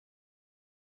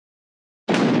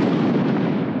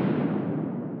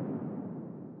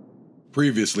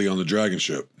Previously on the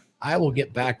DragonShip. I will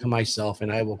get back to myself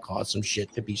and I will cause some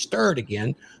shit to be stirred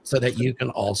again so that you can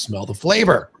all smell the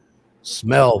flavor.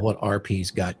 Smell what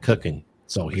RP's got cooking.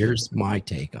 So here's my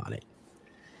take on it.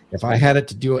 If I had it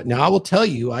to do it now, I will tell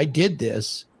you I did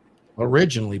this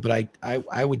originally, but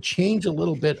I would change a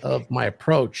little bit of my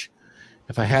approach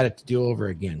if I had it to do over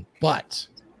again. But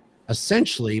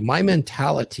essentially, my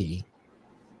mentality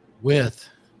with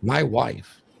my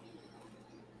wife,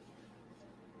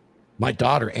 my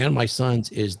daughter, and my sons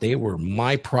is they were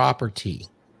my property.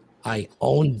 I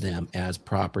owned them as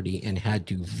property and had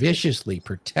to viciously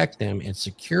protect them and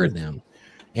secure them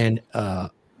and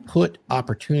put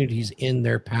opportunities in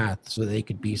their path so they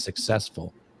could be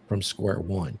successful from square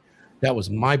one. That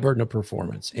was my burden of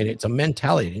performance. And it's a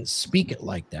mentality. I didn't speak it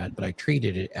like that, but I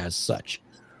treated it as such.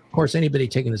 Of course, anybody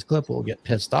taking this clip will get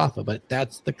pissed off of it.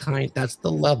 That's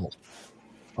the level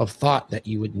of thought that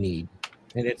you would need.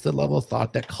 And it's the level of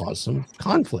thought that caused some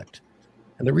conflict.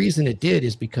 And the reason it did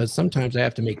is because sometimes I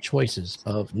have to make choices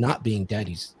of not being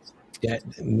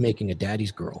making a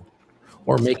daddy's girl,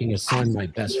 or making a son my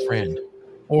best friend,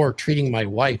 or treating my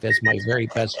wife as my very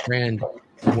best friend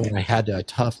when I had a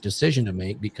tough decision to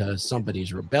make because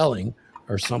somebody's rebelling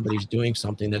or somebody's doing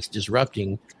something that's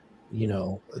disrupting, you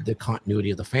know, the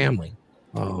continuity of the family.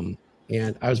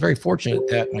 And I was very fortunate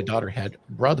that my daughter had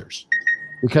brothers,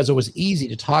 because it was easy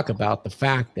to talk about the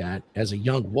fact that as a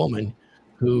young woman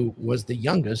who was the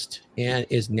youngest and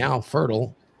is now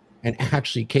fertile and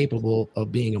actually capable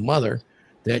of being a mother,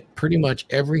 that pretty much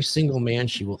every single man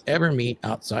she will ever meet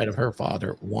outside of her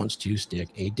father wants to stick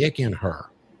a dick in her.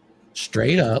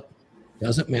 Straight up,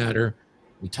 doesn't matter.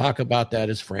 We talk about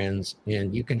that as friends,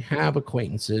 and you can have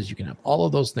acquaintances, you can have all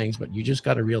of those things, but you just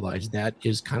got to realize that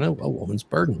is kind of a woman's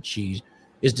burden. She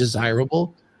is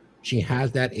desirable. She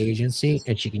has that agency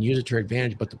and she can use it to her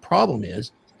advantage. But the problem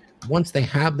is, once they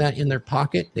have that in their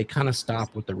pocket, they kind of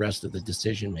stop with the rest of the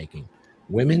decision making.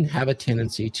 Women have a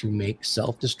tendency to make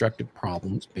self-destructive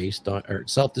problems based on, or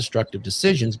self-destructive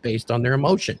decisions based on their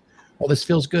emotion. Oh, this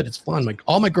feels good. It's fun. Like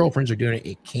all my girlfriends are doing it.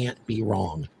 It can't be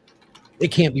wrong.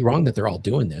 It can't be wrong that they're all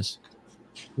doing this.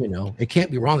 You know, it can't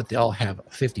be wrong that they all have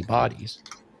 50 bodies,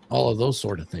 all of those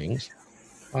sort of things.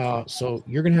 So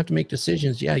you're going to have to make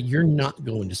decisions. Yeah, you're not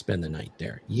going to spend the night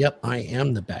there. Yep, I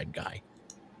am the bad guy.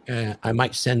 I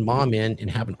might send mom in and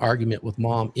have an argument with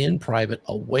mom in private,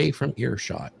 away from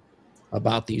earshot,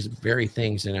 about these very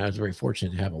things. And I was very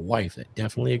fortunate to have a wife that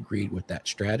definitely agreed with that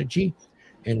strategy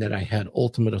and that I had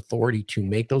ultimate authority to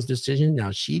make those decisions.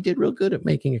 Now, she did real good at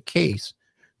making a case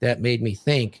that made me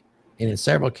think, and in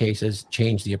several cases,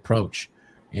 change the approach.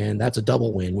 And that's a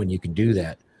double win when you can do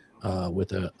that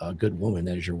with a good woman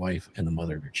that is your wife and the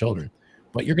mother of your children.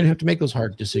 But you're going to have to make those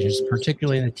hard decisions,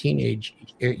 particularly in the teenage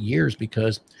years,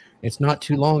 because it's not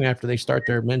too long after they start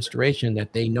their menstruation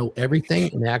that they know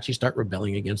everything and they actually start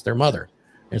rebelling against their mother.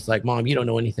 It's like, Mom, you don't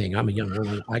know anything. I'm a young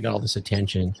woman. I got all this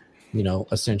attention. You know,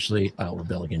 essentially, I'll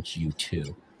rebel against you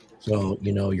too. So,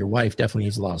 you know, your wife definitely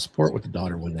needs a lot of support with the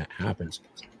daughter when that happens.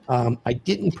 I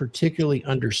didn't particularly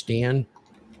understand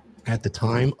at the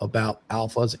time about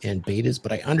alphas and betas,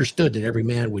 but I understood that every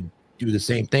man would do the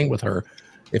same thing with her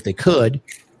if they could,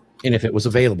 and if it was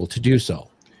available to do so.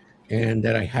 And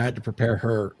that I had to prepare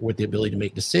her with the ability to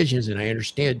make decisions. And I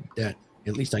understood that,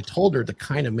 at least I told her, the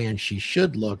kind of man she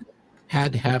should look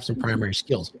had to have some primary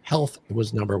skills. Health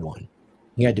was number one.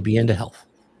 He had to be into health.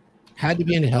 Had to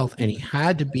be into health, and he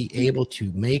had to be able to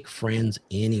make friends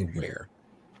anywhere.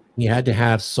 He had to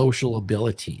have social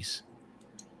abilities.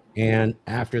 And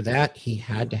after that, he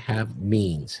had to have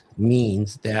means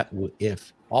that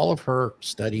if all of her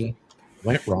study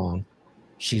went wrong,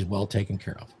 she's well taken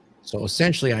care of. So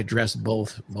essentially, I addressed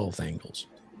both angles.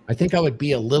 I think I would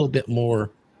be a little bit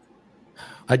more,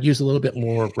 I'd use a little bit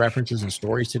more references and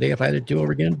stories today if I had to do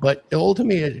over again, but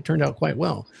ultimately it turned out quite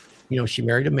well. You know, she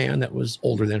married a man that was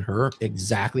older than her,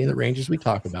 exactly in the ranges we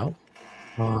talk about,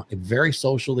 very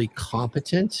socially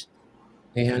competent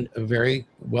and very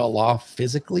well off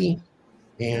physically.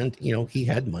 And, you know, he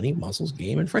had money, muscles,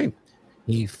 game, and frame.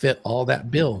 He fit all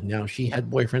that bill. Now, she had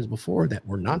boyfriends before that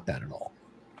were not that at all.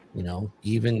 You know,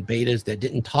 even betas that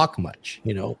didn't talk much.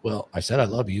 You know, well, I said I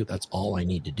love you. That's all I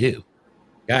need to do.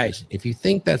 Guys, if you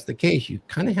think that's the case, you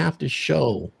kind of have to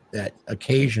show that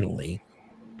occasionally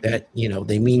that, you know,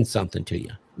 they mean something to you.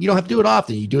 You don't have to do it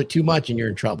often. You do it too much and you're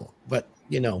in trouble. But,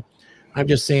 you know, I'm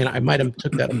just saying I might have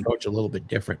took that approach a little bit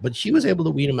different. But she was able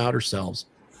to weed them out herself.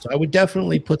 So I would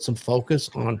definitely put some focus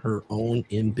on her own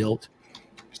inbuilt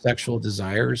sexual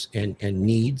desires and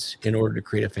needs in order to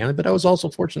create a family. But I was also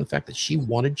fortunate in the fact that she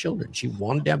wanted children. She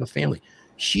wanted to have a family.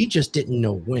 She just didn't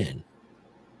know when.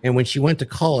 And when she went to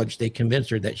college, they convinced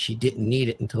her that she didn't need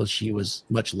it until she was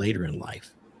much later in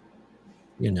life.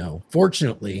 You know,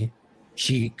 fortunately,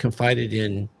 she confided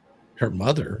in her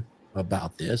mother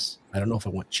about this. I don't know if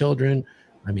I want children.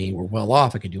 I mean, we're well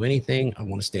off. I can do anything. I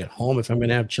want to stay at home if I'm going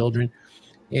to have children.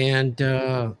 And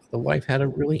the wife had a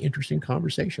really interesting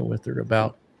conversation with her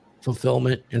about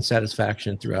fulfillment and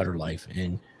satisfaction throughout her life.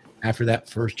 And after that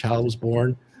first child was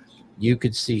born, you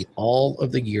could see all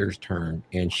of the gears turn,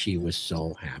 and she was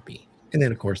so happy. And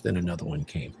then, of course, then another one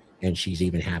came, and she's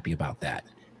even happy about that.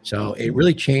 So it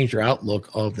really changed her outlook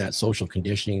of that social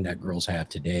conditioning that girls have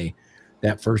today.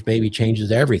 That first baby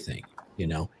changes everything, you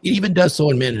know. It even does so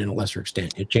in men in a lesser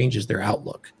extent. It changes their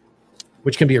outlook,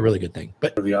 which can be a really good thing.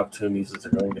 But the opportunities that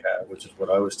they're going to have, which is what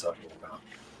I was talking about,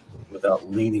 without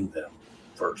leading them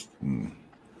first. If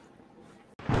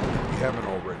you haven't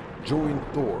already, join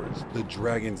Thor's The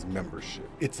Dragons membership.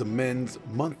 It's a men's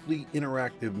monthly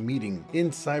interactive meeting in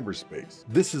cyberspace.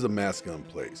 This is a masculine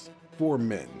place for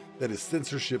men that is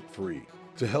censorship free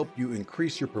to help you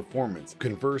increase your performance,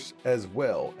 converse as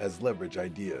well as leverage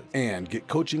ideas, and get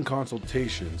coaching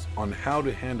consultations on how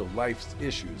to handle life's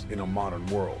issues in a modern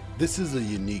world. This is a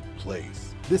unique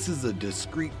place. This is a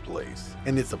discreet place,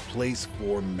 and it's a place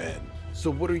for men. So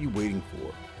what are you waiting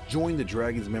for? Join the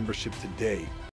Dragons membership today